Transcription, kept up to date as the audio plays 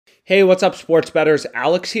Hey, what's up, sports bettors?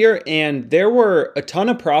 Alex here, and there were a ton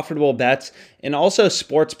of profitable bets and also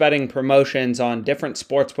sports betting promotions on different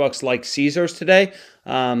sports books like Caesars today.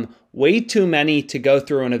 Way too many to go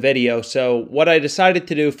through in a video. So what I decided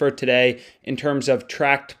to do for today in terms of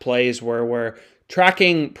tracked plays where we're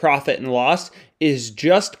tracking profit and loss is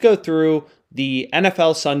just go through the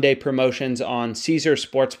NFL Sunday promotions on Caesars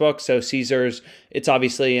Sportsbook. So Caesars, it's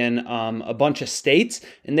obviously in a bunch of states,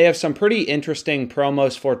 and they have some pretty interesting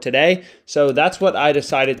promos for today. So that's what I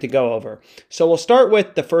decided to go over. So we'll start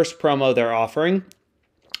with the first promo they're offering,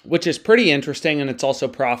 which is pretty interesting, and it's also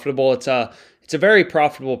profitable. It's a very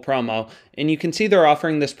profitable promo, and you can see they're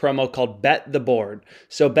offering this promo called Bet the Board.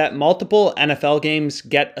 So bet multiple NFL games,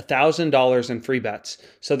 get $1,000 in free bets.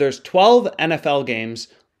 So there's 12 NFL games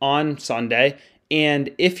on Sunday, and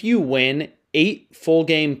if you win 8 full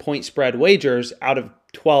game point spread wagers out of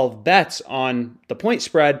 12 bets on the point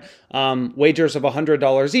spread, wagers of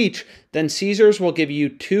 $100 each, then Caesars will give you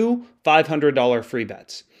 2 $500 free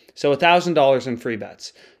bets. So $1,000 in free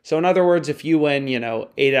bets. So in other words, if you win,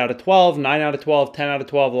 8 out of 12, 9 out of 12, 10 out of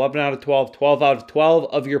 12, 11 out of 12, 12 out of 12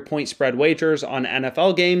 of your point spread wagers on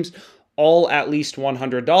NFL games, all at least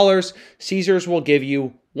 $100, Caesars will give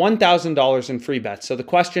you $1,000 in free bets. So the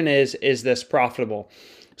question is this profitable?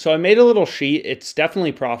 So I made a little sheet. It's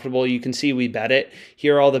definitely profitable. You can see we bet it.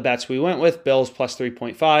 Here are all the bets we went with. Bills plus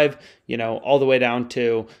 3.5, all the way down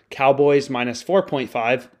to Cowboys minus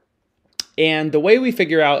 4.5. And the way we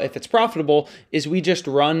figure out if it's profitable is we just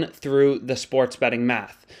run through the sports betting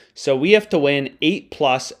math. So we have to win 8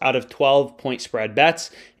 plus out of 12 point spread bets.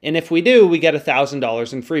 And if we do, we get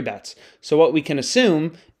 $1,000 in free bets. So what we can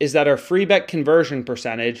assume is that our free bet conversion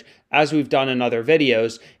percentage, as we've done in other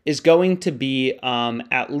videos, is going to be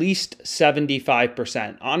at least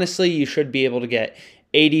 75%. Honestly, you should be able to get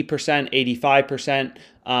 80%,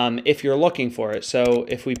 85% if you're looking for it. So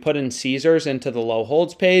if we put in Caesars into the low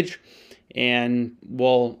holds page, and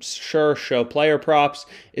we'll show player props,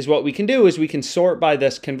 is what we can do is we can sort by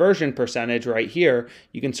this conversion percentage right here.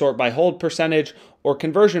 You can sort by hold percentage or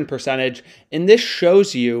conversion percentage, and this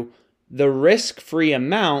shows you the risk-free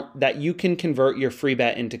amount that you can convert your free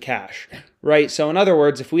bet into cash, right? So in other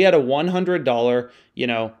words, if we had a $100,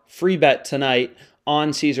 free bet tonight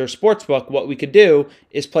on Caesars Sportsbook, what we could do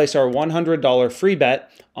is place our $100 free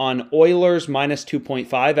bet on Oilers minus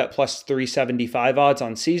 2.5 at plus 375 odds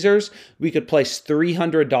on Caesars. We could place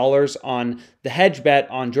 $300 on the hedge bet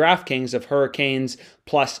on DraftKings of Hurricanes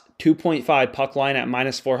plus 2.5 puck line at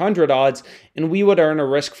minus 400 odds, and we would earn a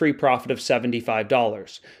risk-free profit of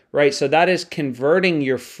 $75, right? So that is converting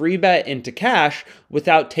your free bet into cash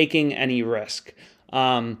without taking any risk.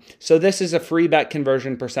 So this is a free bet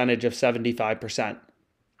conversion percentage of 75%.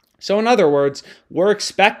 So in other words, we're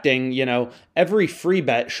expecting, every free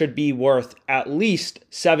bet should be worth at least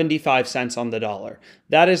 75 cents on the dollar.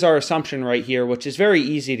 That is our assumption right here, which is very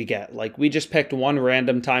easy to get. Like, we just picked one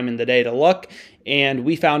random time in the day to look, and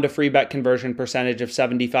we found a free bet conversion percentage of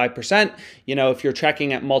 75%. If you're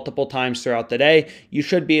checking it multiple times throughout the day, you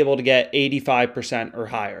should be able to get 85% or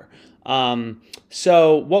higher.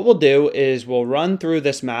 So what we'll do is we'll run through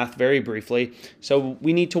this math very briefly. So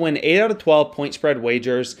we need to win 8 out of 12 point spread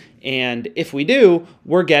wagers. And if we do,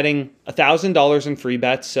 we're getting $1,000 in free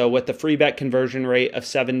bets. So with the free bet conversion rate of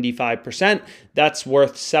 75%, that's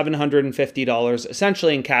worth $750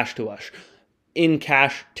 essentially in cash to us.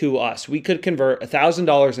 We could convert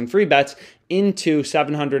 $1,000 in free bets into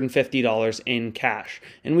 $750 in cash.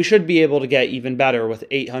 And we should be able to get even better with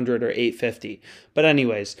 $800 or $850. But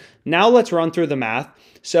anyways, now let's run through the math.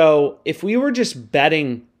 So if we were just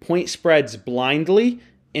betting point spreads blindly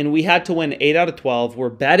and we had to win 8 out of 12, we're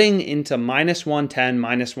betting into minus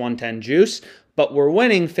 110 juice, but we're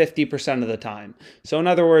winning 50% of the time. So in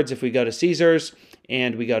other words, if we go to Caesars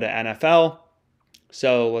and we go to NFL,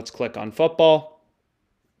 so let's click on football.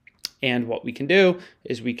 And what we can do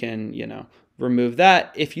is we can, remove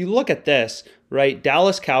that. If you look at this, right,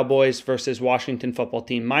 Dallas Cowboys versus Washington football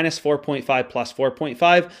team, minus 4.5 plus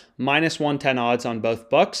 4.5, minus 110 odds on both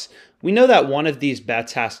books. We know that one of these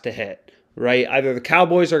bets has to hit, right? Either the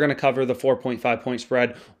Cowboys are going to cover the 4.5 point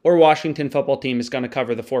spread or Washington football team is going to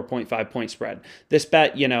cover the 4.5 point spread. This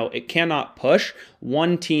bet, it cannot push.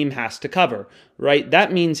 One team has to cover, right?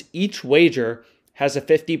 That means each wager has a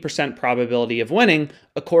 50% probability of winning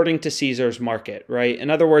according to Caesars market, right?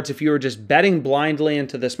 In other words, if you were just betting blindly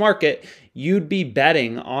into this market, you'd be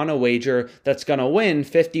betting on a wager that's going to win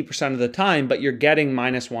 50% of the time, but you're getting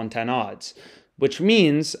minus 110 odds, which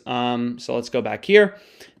means, so let's go back here,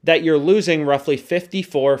 that you're losing roughly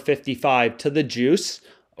 54-55 to the juice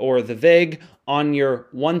or the VIG on your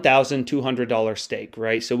 $1,200 stake,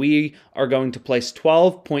 right? So we are going to place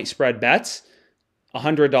 12 point spread bets,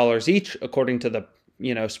 $100 each, according to the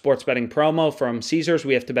sports betting promo from Caesars.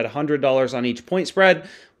 We have to bet $100 on each point spread.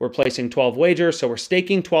 We're placing 12 wagers, so we're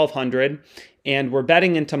staking 1,200, and we're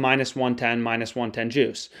betting into -110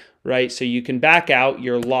 juice, right? So you can back out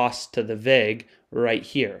your loss to the VIG right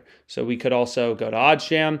here. So we could also go to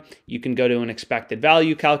OddsJam. You can go to an expected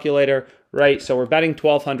value calculator, right? So we're betting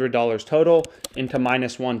 $1,200 total into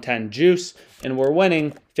 -110 juice, and we're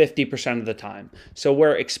winning 50% of the time. So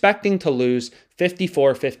we're expecting to lose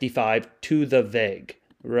 54.55 to the VIG,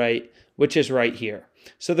 right? Which is right here.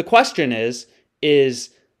 So the question is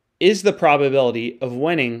the probability of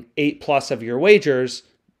winning 8+ of your wagers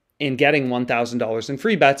and getting $1,000 in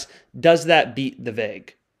free bets, does that beat the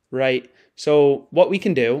VIG, right? So what we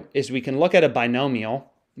can do is we can look at a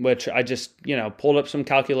binomial, which I just, pulled up some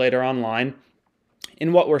calculator online.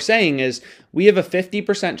 And what we're saying is we have a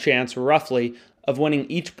 50% chance roughly of winning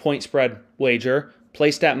each point spread wager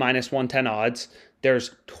placed at -110 odds.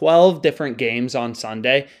 There's 12 different games on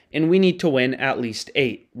Sunday, and we need to win at least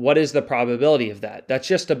 8. What is the probability of that? That's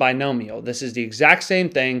just a binomial. This is the exact same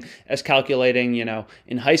thing as calculating,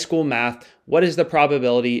 in high school math. What is the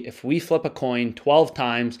probability if we flip a coin 12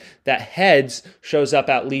 times that heads shows up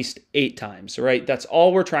at least 8 times, right? That's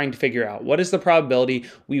all we're trying to figure out. What is the probability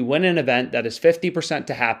we win an event that is 50%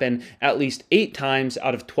 to happen at least 8 times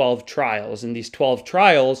out of 12 trials? And these 12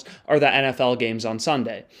 trials are the NFL games on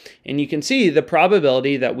Sunday. And you can see the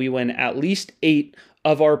probability that we win at least 8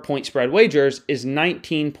 of our point spread wagers is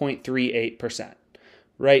 19.38%.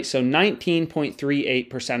 Right? So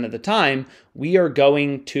 19.38% of the time, we are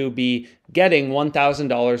going to be getting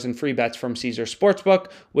 $1,000 in free bets from Caesars Sportsbook,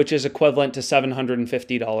 which is equivalent to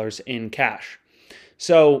 $750 in cash.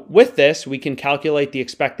 So with this, we can calculate the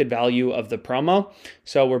expected value of the promo.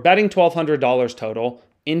 So we're betting $1,200 total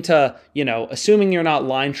into, assuming you're not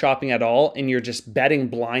line shopping at all and you're just betting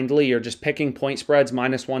blindly, you're just picking point spreads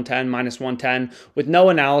 -110 with no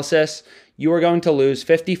analysis, you are going to lose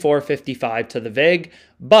 54.55 to the VIG,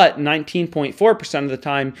 but 19.4% of the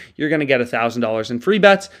time, you're going to get $1,000 in free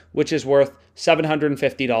bets, which is worth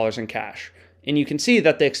 $750 in cash. And you can see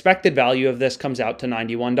that the expected value of this comes out to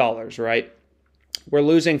 $91, right? We're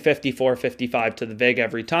losing 54.55 to the VIG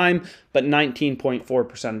every time, but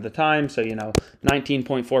 19.4% of the time. So,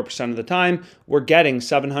 19.4% of the time, we're getting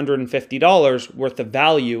 $750 worth of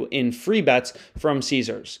value in free bets from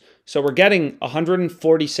Caesars. So we're getting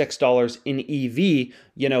 $146 in EV,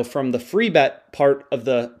 from the free bet part of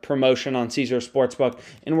the promotion on Caesars Sportsbook,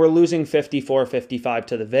 and we're losing 54.55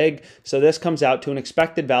 to the VIG. So this comes out to an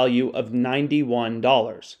expected value of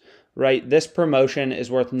 $91. Right? This promotion is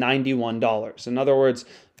worth $91. In other words,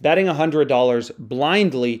 betting $100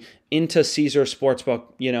 blindly into Caesars Sportsbook,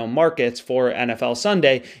 markets for NFL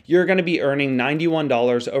Sunday, you're going to be earning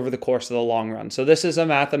 $91 over the course of the long run. So this is a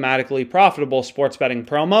mathematically profitable sports betting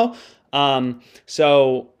promo.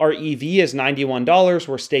 So our EV is $91.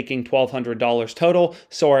 We're staking $1,200 total.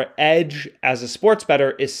 So our edge as a sports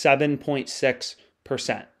bettor is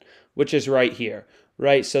 7.6%, which is right here.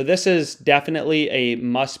 Right, so this is definitely a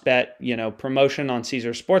must-bet, promotion on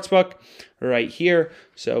Caesars Sportsbook right here.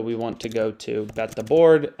 So we want to go to Bet the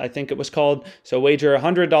Board, I think it was called. So wager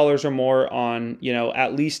 $100 or more on,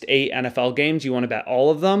 at least 8 NFL games. You want to bet all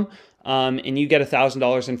of them, and you get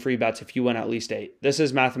 $1,000 in free bets if you win at least 8. This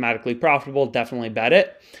is mathematically profitable. Definitely bet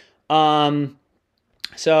it.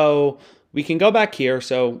 So we can go back here.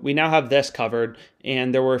 So we now have this covered,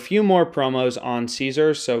 and there were a few more promos on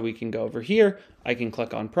Caesars. So we can go over here. I can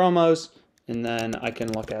click on promos, and then I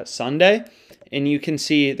can look at Sunday. And you can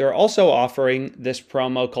see they're also offering this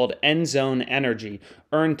promo called End Zone Energy.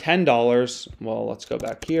 Earn $10. Well, let's go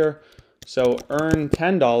back here. So earn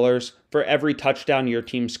 $10 for every touchdown your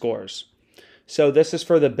team scores. So this is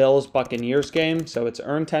for the Bills-Buccaneers game. So it's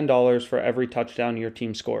earn $10 for every touchdown your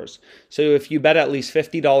team scores. So if you bet at least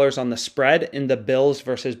 $50 on the spread in the Bills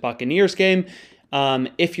versus Buccaneers game,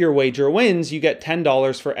 if your wager wins, you get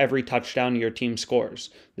 $10 for every touchdown your team scores.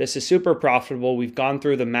 This is super profitable. We've gone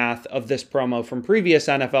through the math of this promo from previous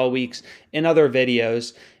NFL weeks in other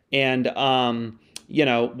videos. And,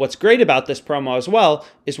 what's great about this promo as well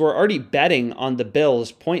is we're already betting on the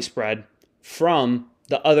Bills point spread from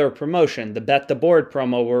the other promotion, the Bet the Board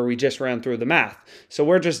promo where we just ran through the math. So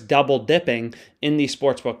we're just double dipping in these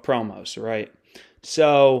sportsbook promos, right?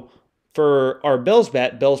 So for our Bills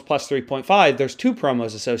bet, Bills plus 3.5, there's 2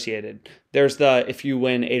 promos associated. There's the if you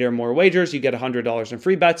win 8 or more wagers, you get $100 in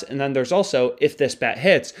free bets. And then there's also if this bet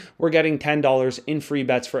hits, we're getting $10 in free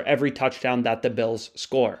bets for every touchdown that the Bills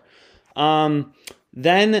score.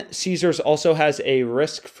 Then Caesars also has a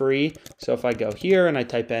risk-free. So if I go here and I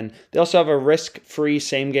type in, they also have a risk-free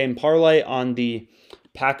same-game parlay on the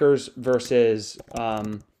Packers versus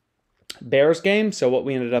Bears game. So what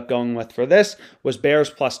we ended up going with for this was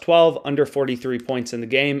Bears plus 12, under 43 points in the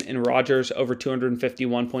game, and Rodgers over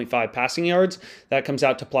 251.5 passing yards. That comes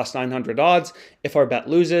out to plus 900 odds. If our bet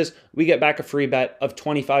loses, we get back a free bet of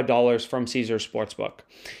 $25 from Caesars Sportsbook.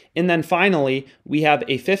 And then finally, we have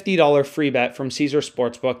a $50 free bet from Caesars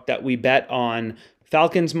Sportsbook that we bet on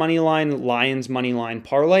Falcons money line, Lions money line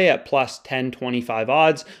parlay at plus 1025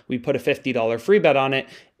 odds. We put a $50 free bet on it,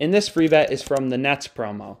 and this free bet is from the Nets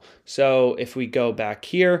promo. So if we go back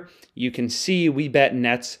here, you can see we bet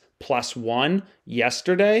Nets +1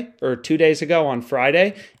 yesterday or 2 days ago on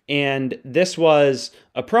Friday. And this was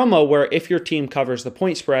a promo where if your team covers the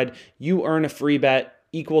point spread, you earn a free bet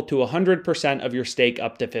equal to 100% of your stake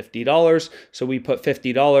up to $50. So we put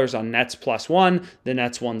 $50 on Nets +1. The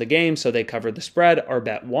Nets won the game, so they covered the spread. Our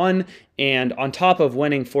bet won. And on top of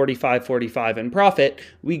winning 45-45 in profit,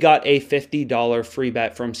 we got a $50 free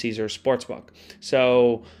bet from Caesars Sportsbook.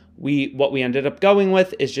 So what we ended up going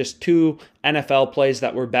with is just 2 NFL plays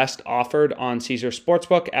that were best offered on Caesars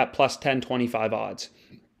Sportsbook at plus 1025 odds.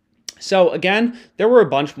 So again, there were a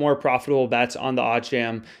bunch more profitable bets on the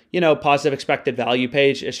OddsJam, positive expected value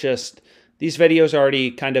page. It's just these videos are already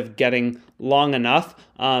kind of getting long enough.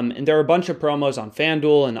 And there are a bunch of promos on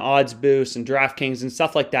FanDuel and Odds Boost and DraftKings and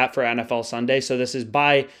stuff like that for NFL Sunday. So this is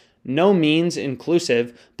by no means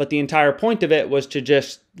inclusive, but the entire point of it was to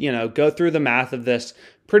just, go through the math of this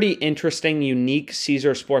pretty interesting, unique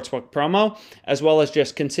Caesar Sportsbook promo, as well as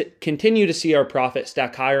just continue to see our profit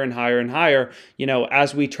stack higher and higher and higher,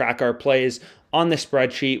 as we track our plays on the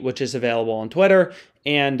spreadsheet, which is available on Twitter.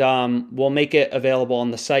 And we'll make it available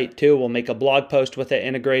on the site too. We'll make a blog post with it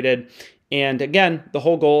integrated. And again, the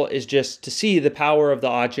whole goal is just to see the power of the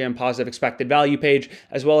OddsJam positive expected value page,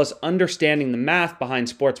 as well as understanding the math behind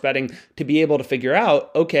sports betting to be able to figure out,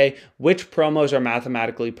 okay, which promos are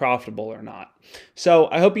mathematically profitable or not. So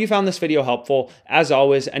I hope you found this video helpful. As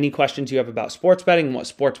always, any questions you have about sports betting, what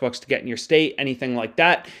sportsbooks to get in your state, anything like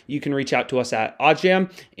that, you can reach out to us at OddsJam,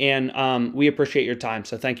 and we appreciate your time.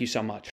 So thank you so much.